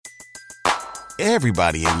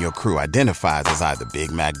Everybody in your crew identifies as either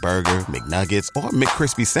Big Mac Burger, McNuggets, or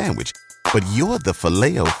McCrispy Sandwich. But you're the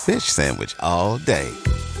Filet-O-Fish Sandwich all day.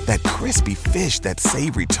 That crispy fish, that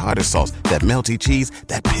savory tartar sauce, that melty cheese,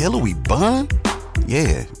 that pillowy bun.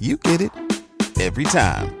 Yeah, you get it. Every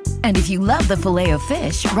time. And if you love the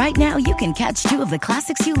Filet-O-Fish, right now you can catch two of the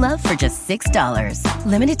classics you love for just $6.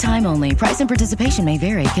 Limited time only. Price and participation may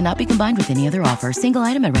vary. Cannot be combined with any other offer. Single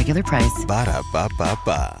item at regular price.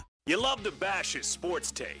 Ba-da-ba-ba-ba. You love to bash his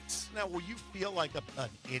sports takes. Now, will you feel like an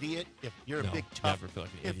idiot if you're a big tough? Never feel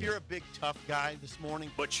like an idiot. If you're a big tough guy this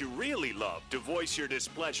morning, But you really love to voice your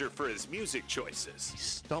displeasure for his music choices. he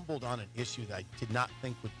stumbled on an issue that I did not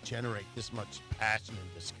think would generate this much passion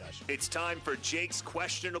and discussion. It's time for Jake's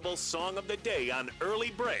questionable song of the day on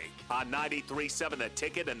Early Break on 93.7 The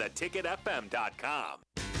Ticket and theticketfm.com.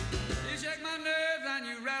 You shake my nerves and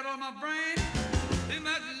you rattle my brain. Too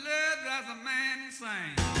much love drives a man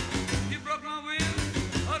insane. You broke my will,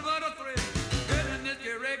 what a thrill. Girl, in this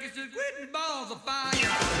wreck is just quitting balls of fire.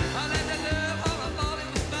 I let the love all I thought it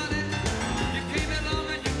was funny. You came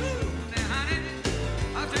along and you moved me, honey.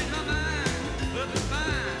 I changed my mind, but it's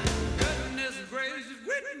fine. Goodness gracious,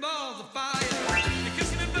 quitting balls of fire. You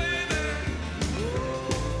kiss me, baby.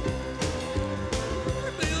 Ooh,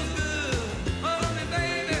 it feels good. Hold me,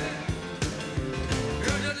 baby.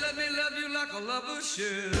 Girl, just let me love you like a lover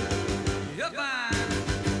should. You're fine,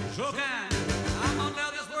 so kind. I'm gonna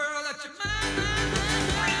love this world that you're mine.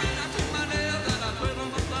 I took my nails and I put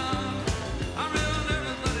on my thumb. I'm real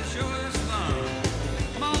nervous, but it sure is fun.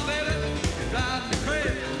 Come on, baby, you drive me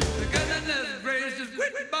crazy. The goodness gracious,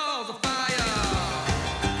 quit balls of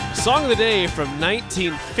fire. Song of the day from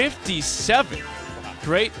 1957.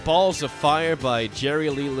 Great Balls of Fire by Jerry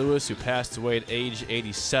Lee Lewis, who passed away at age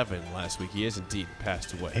 87 last week. He is indeed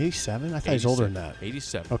passed away. 87? I thought he was older than that.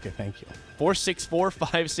 87. Okay, thank you.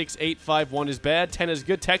 464-568-51 is bad. 10 is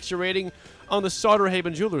good. Texture rating on the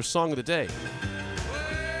Sauterhaven Jewelers Song of the Day.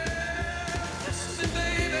 Listen,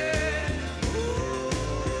 baby. Ooh,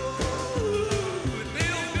 it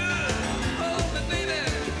feels good. Hold me, baby.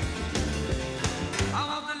 I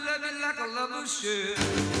want to love you like a lover should.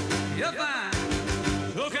 You're fine.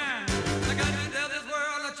 So kind. I got to tell this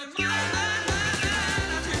world that you're mine.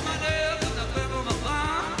 I treat my nails and I flip on my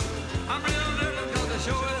thumb. I'm real nervous 'cause it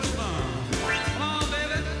sure is fun. Come on,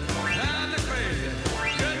 baby. Drive me crazy.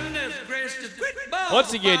 Goodness gracious, quit balls.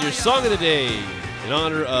 Once again, your Song of the Day in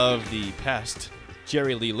honor of the past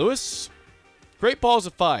Jerry Lee Lewis. Great Balls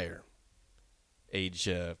of Fire. Age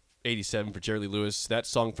 87 for Jerry Lee Lewis. That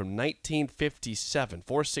song from 1957.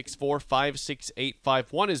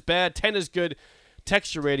 464-568-51 is bad. 10 is good.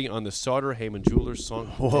 Texture rating on the Sauterhaven Jewelers Song.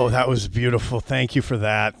 Whoa, that was beautiful. Thank you for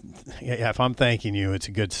that. Yeah, if I'm thanking you, it's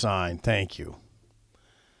a good sign. Thank you.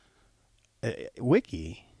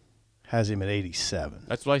 Wiki has him at 87.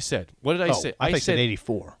 That's what I said. What did I say? I said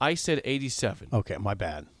 84. I said 87. Okay, my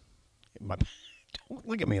bad. Don't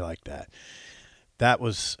look at me like that. That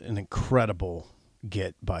was an incredible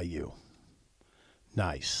get by you.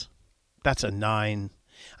 Nice. That's a 9.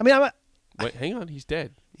 I mean, Wait, hang on. He's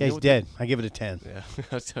dead. Yeah, he's dead. I give it a 10. Yeah,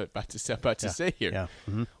 I was about to say here. Yeah.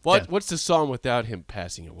 Mm-hmm. What's the song without him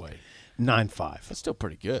passing away? 9.5. That's still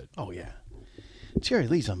pretty good. Oh, yeah. Jerry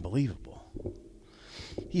Lee's unbelievable.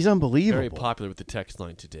 He's unbelievable. Very popular with the text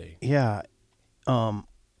line today. Yeah. I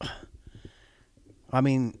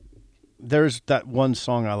mean, there's that one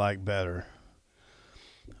song I like better.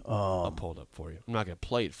 I'll pull it up for you. I'm not going to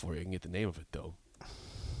play it for you. I can get the name of it, though.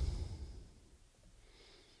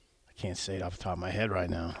 I can't say it off the top of my head right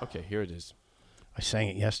now. Okay, here it is. I sang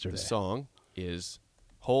it yesterday. The song is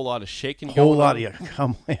Whole Lot of Shaking Whole Going lot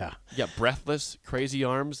On. yeah. Yeah, Breathless, Crazy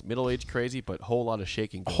Arms, Middle-Aged Crazy, but Whole Lot of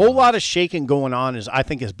Shaking Going Whole On. Lot of Shaking Going On I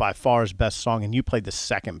think is by far his best song, and you played the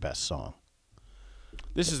second best song.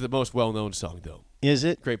 This is the most well-known song, though. Is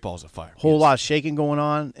it? Great Balls of Fire. Whole yes. Lot of Shaking Going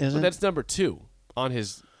On, isn't But it? that's number 2 on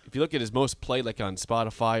his. If you look at his most played, like on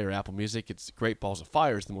Spotify or Apple Music, it's Great Balls of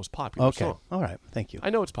Fire is the most popular Okay. song. All right. Thank you. I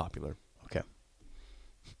know it's popular. Okay.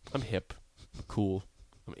 I'm hip. I'm cool.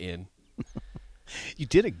 I'm in. You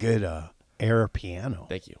did a good air piano.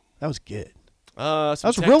 Thank you. That was good. That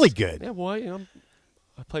was really good. Yeah, well,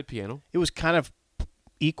 I played piano. It was kind of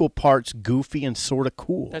equal parts goofy and sort of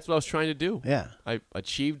cool. That's what I was trying to do. Yeah. I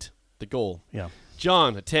achieved the goal. Yeah.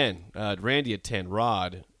 John, a 10. Randy, a 10.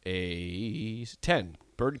 Rod, a 10.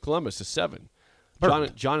 Bird in Columbus, a 7.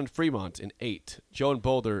 John in Fremont, an 8. Joe in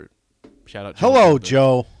Boulder, shout out Joe. Hello,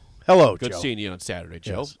 Joe. Hello, Good Joe. seeing you on Saturday,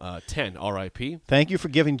 Joe. Yes. 10, R.I.P. Thank you for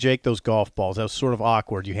giving Jake those golf balls. That was sort of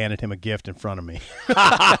awkward. You handed him a gift in front of me.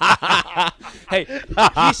 Hey,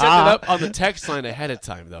 he set it up on the text line ahead of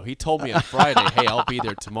time, though. He told me on Friday, hey, I'll be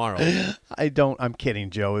there tomorrow. I'm kidding,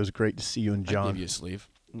 Joe. It was great to see you and John. I'll give you a sleeve.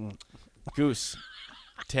 Goose,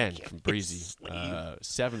 10 from Breezy.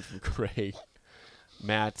 7 from Craig.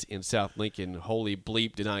 Matt in South Lincoln. Holy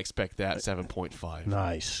bleep, did not expect that. 7.5.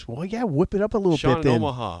 Nice. Well, yeah, whip it up a little Sean bit in then.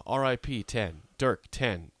 Omaha, R.I.P. 10. Dirk,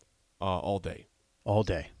 10. All day. All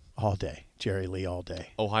day. All day. Jerry Lee all day.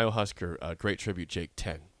 Ohio Husker, great tribute, Jake,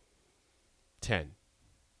 10. 10.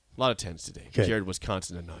 A lot of 10s today. Okay. Jared,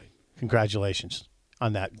 Wisconsin, a 9. Congratulations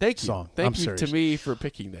on that Thank you. song. Thank I'm you serious. to me for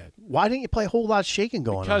picking that. Why didn't you play a whole lot of shaking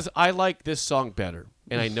going Because on? I like this song better,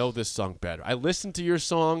 and I know this song better. I listened to your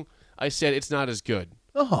song. I said it's not as good.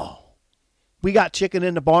 Oh. We got chicken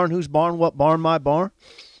in the barn. Whose barn? What barn? My barn?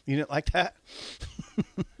 You didn't like that?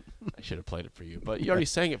 I should have played it for you, but you already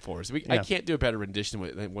sang it for us. I Yeah. can't do a better rendition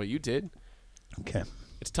than what you did. Okay.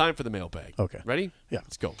 It's time for the mailbag. Okay. Ready? Yeah.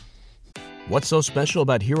 Let's go. What's so special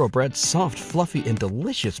about Hero Bread's soft, fluffy, and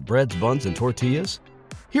delicious breads, buns, and tortillas?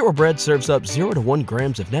 Hero Bread serves up 0 to 1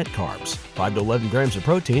 grams of net carbs, 5 to 11 grams of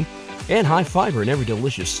protein, and high fiber in every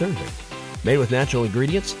delicious serving. Made with natural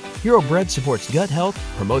ingredients, Hero Bread supports gut health,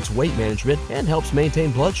 promotes weight management, and helps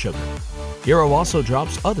maintain blood sugar. Hero also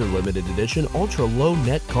drops other limited edition ultra-low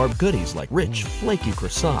net carb goodies like rich, flaky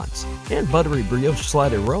croissants and buttery brioche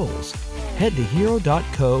slider rolls. Head to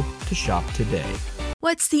hero.co to shop today.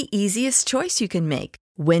 What's the easiest choice you can make?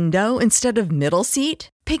 Window instead of middle seat?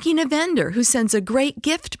 Picking a vendor who sends a great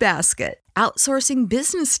gift basket? Outsourcing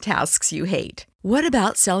business tasks you hate? What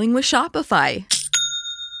about selling with Shopify?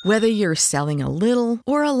 Whether you're selling a little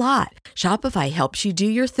or a lot, Shopify helps you do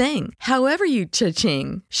your thing, however you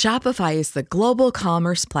cha-ching. Shopify is the global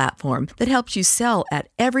commerce platform that helps you sell at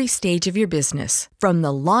every stage of your business. From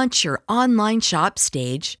the launch your online shop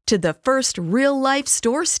stage to the first real-life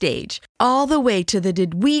store stage, all the way to the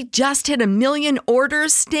did we just hit 1 million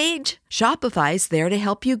orders stage. Shopify's there to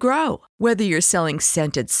help you grow. Whether you're selling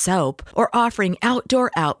scented soap or offering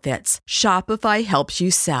outdoor outfits, Shopify helps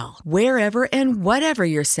you sell. Wherever and whatever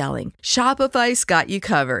you're selling, Shopify's got you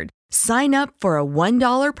covered. Sign up for a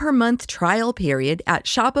 $1 per month trial period at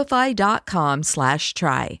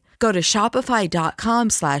shopify.com/try. Go to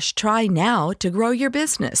shopify.com/try now to grow your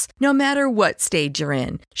business, no matter what stage you're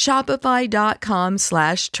in.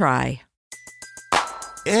 Shopify.com/try.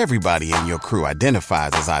 Everybody in your crew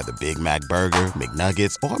identifies as either Big Mac Burger,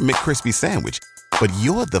 McNuggets, or McCrispy Sandwich. But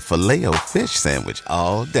you're the Filet-O-Fish Sandwich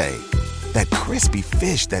all day. That crispy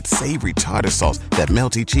fish, that savory tartar sauce, that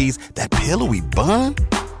melty cheese, that pillowy bun.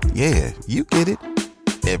 Yeah, you get it.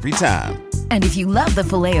 Every time. And if you love the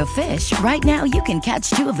Filet-O-Fish, right now you can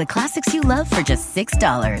catch 2 of the classics you love for just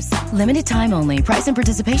 $6. Limited time only. Price and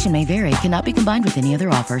participation may vary. Cannot be combined with any other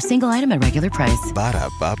offer. Single item at regular price.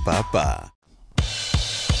 Ba-da-ba-ba-ba.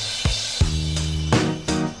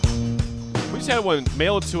 We just had one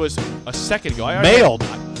mailed to us a second ago. Mailed?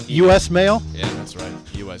 U.S. mail? Yeah, that's right.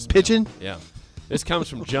 U.S. Pigeon? Yeah. This comes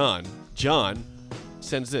from John. John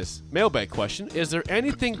sends this. Mailbag question. Is there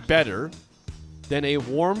anything better than a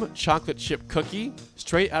warm chocolate chip cookie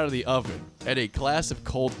straight out of the oven and a glass of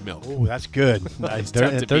cold milk? Oh, that's good. It's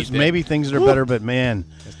tough to There's beat maybe that. things that are better, but man,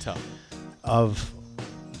 It's tough. of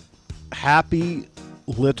happy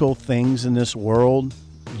little things in this world,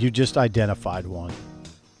 you just identified one.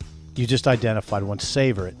 You just identified one.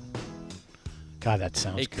 Savor it. God, that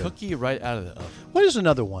sounds A good. cookie right out of the oven. What is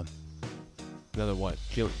another one? Another what?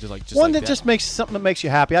 Just One like that just makes something that makes you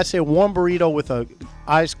happy. I'd say a warm burrito with a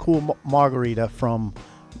ice cool margarita from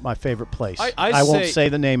my favorite place. I won't say- say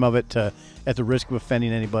the name of it at the risk of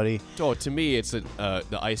offending anybody. Oh, to me, it's the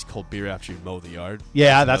ice cold beer after you mow the yard.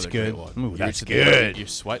 Yeah, that's another great good. one. Ooh, You're that's sitting there, good. You're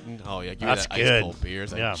sweating. Oh yeah, give That's me that good. ice cold beer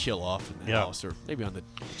as Yeah. I chill off in the Yeah. house or maybe on the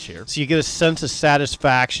chair. So you get a sense of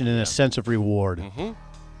satisfaction and a sense of reward. Mm-hmm.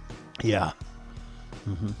 Yeah.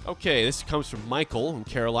 Okay, this comes from Michael in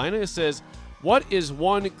Carolina. It says, "What is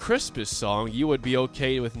one Christmas song you would be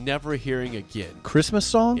okay with never hearing again?" Christmas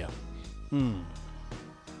song? Yeah.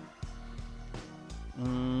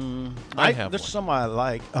 I have There's one. some I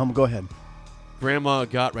like. Go ahead. Grandma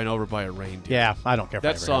Got Ran Over by a Reindeer. Yeah, I don't care if I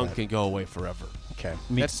That ever song hear can go away forever. Okay.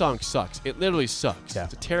 That song sucks. It literally sucks. Yeah.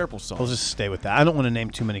 It's a terrible song. We'll just stay with that. I don't want to name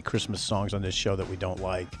too many Christmas songs on this show that we don't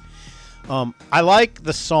like. I like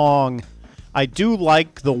the song. I do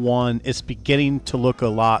like the one. It's beginning to look a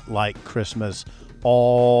lot like Christmas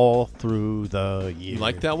all through the year. You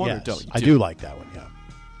like that one or Yes, don't you? I do like that one, yeah.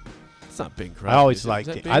 It's not Bing Crosby. I always is it? liked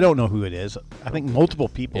Is that it. Bing? I don't know who it is. I think multiple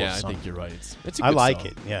people Yeah, have I sung think you're right. It's a I good like song.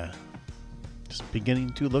 it, yeah. It's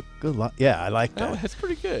beginning to look a lot. Yeah, I like that. Oh, that's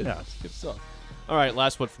pretty good. Yeah. It's good stuff. All right,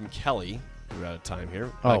 last one from Kelly. We're out of time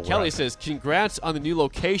here. Oh, Kelly right. says, congrats on the new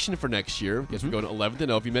location for next year. Guess we're going to 11th and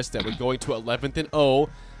 0. If you missed that, we're going to 11th and 0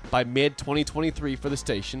 by mid-2023 for the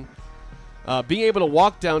station. Being able to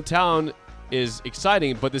walk downtown is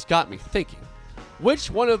exciting, but this got me thinking.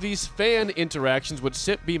 Which one of these fan interactions would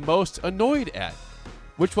Sip be most annoyed at?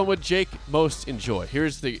 Which one would Jake most enjoy?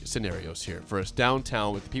 Here's the scenarios here for us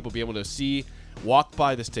downtown with people being able to see, walk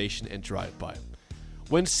by the station, and drive by.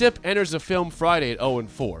 When Sip enters a film Friday at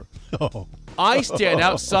 0-4, I stand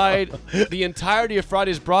outside the entirety of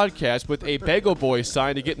Friday's broadcast with a Bagel Boy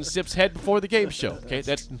sign to get in Sip's head before the game show. Okay,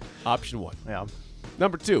 that's option one. Yeah.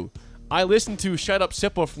 Number two, I listen to Shut Up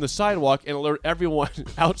Sippo from the sidewalk and alert everyone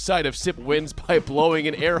outside of Sip wins by blowing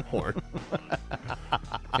an air horn.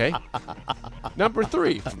 Okay. Number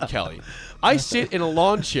three from Kelly. I sit in a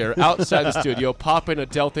lawn chair outside the studio, pop in a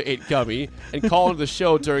Delta 8 gummy, and call into the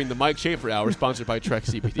show during the Mike Schaefer Hour, sponsored by Trek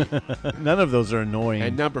CBD. None of those are annoying.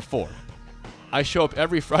 And number four, I show up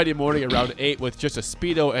every Friday morning around 8 with just a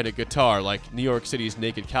Speedo and a guitar, like New York City's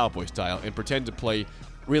Naked Cowboy style, and pretend to play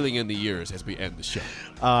Reeling in the Years as we end the show.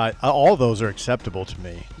 All those are acceptable to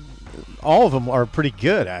me. All of them are pretty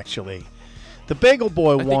good, actually. The Bagel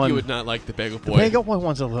Boy one. I think you would not like the Bagel Boy. The Bagel Boy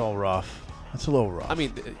one's a little rough. That's a little rough. I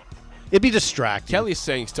mean, it'd be distracting. Kelly's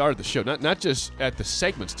saying start of the show, not just at the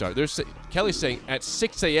segment start. Kelly's saying at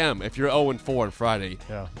 6 a.m. if you're 0-4 on Friday,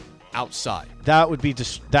 outside. That would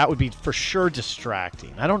be for sure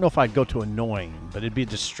distracting. I don't know if I'd go to annoying, but it'd be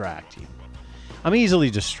distracting. I'm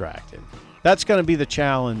easily distracted. That's going to be the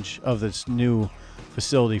challenge of this new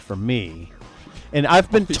facility for me. And I've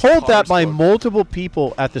been told that by multiple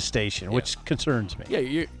people at the station, which concerns me.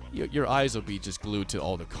 Yeah, your eyes will be just glued to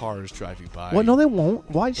all the cars driving by. Well, no, they won't.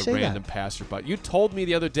 Why do you say that? Random passerby. You told me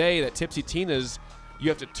the other day that Tipsy Tina's, you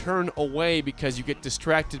have to turn away because you get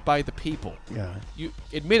distracted by the people. Yeah. You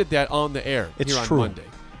admitted that on the air It's here true. on Monday.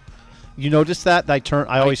 You notice that?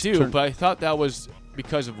 I always do, turn. but I thought that was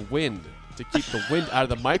because of wind, to keep the wind out of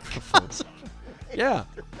the microphone. Yeah.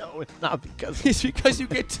 No, it's not because. It's because you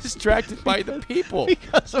get distracted by the people.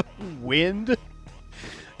 Because of wind?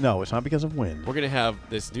 No, it's not because of wind. We're going to have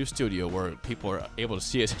this new studio where people are able to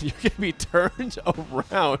see us, and you're going to be turned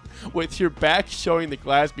around with your back showing the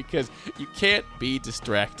glass because you can't be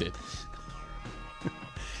distracted.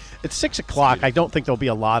 It's 6 o'clock. I don't think there'll be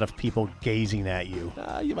a lot of people gazing at you.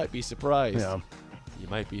 You might be surprised. Yeah. You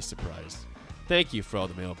might be surprised. Thank you for all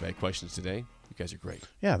the mailbag questions today. You guys are great.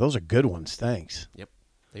 Yeah, those are good ones. Thanks. Yep,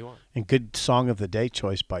 they are. And good song of the day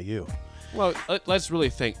choice by you. Well, let's really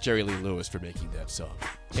thank Jerry Lee Lewis for making that song.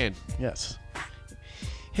 And yes.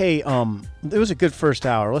 Hey, it was a good first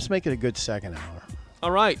hour. Let's make it a good second hour.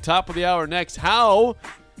 All right, top of the hour next. How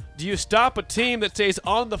do you stop a team that stays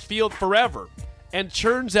on the field forever and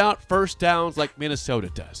churns out first downs like Minnesota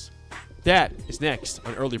does? That is next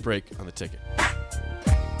on Early Break on the Ticket.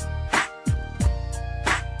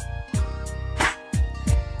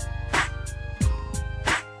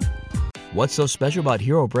 What's so special about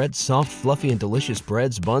Hero Bread's soft, fluffy, and delicious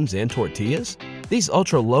breads, buns, and tortillas? These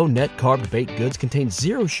ultra-low net-carb baked goods contain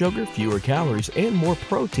zero sugar, fewer calories, and more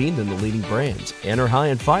protein than the leading brands, and are high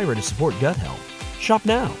in fiber to support gut health. Shop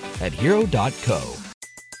now at Hero.co.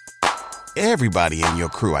 Everybody in your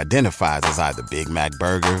crew identifies as either Big Mac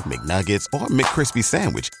Burger, McNuggets, or McCrispy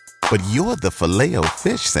Sandwich. But you're the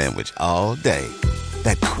Filet-O-Fish Sandwich all day.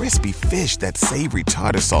 That crispy fish, that savory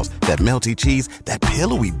tartar sauce, that melty cheese, that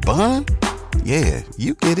pillowy bun. Yeah,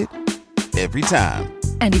 you get it. Every time.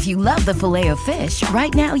 And if you love the Filet-O-Fish,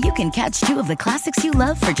 right now you can catch two of the classics you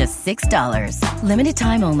love for just $6. Limited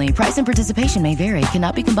time only. Price and participation may vary.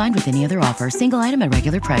 Cannot be combined with any other offer. Single item at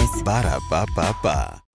regular price. Ba-da-ba-ba-ba.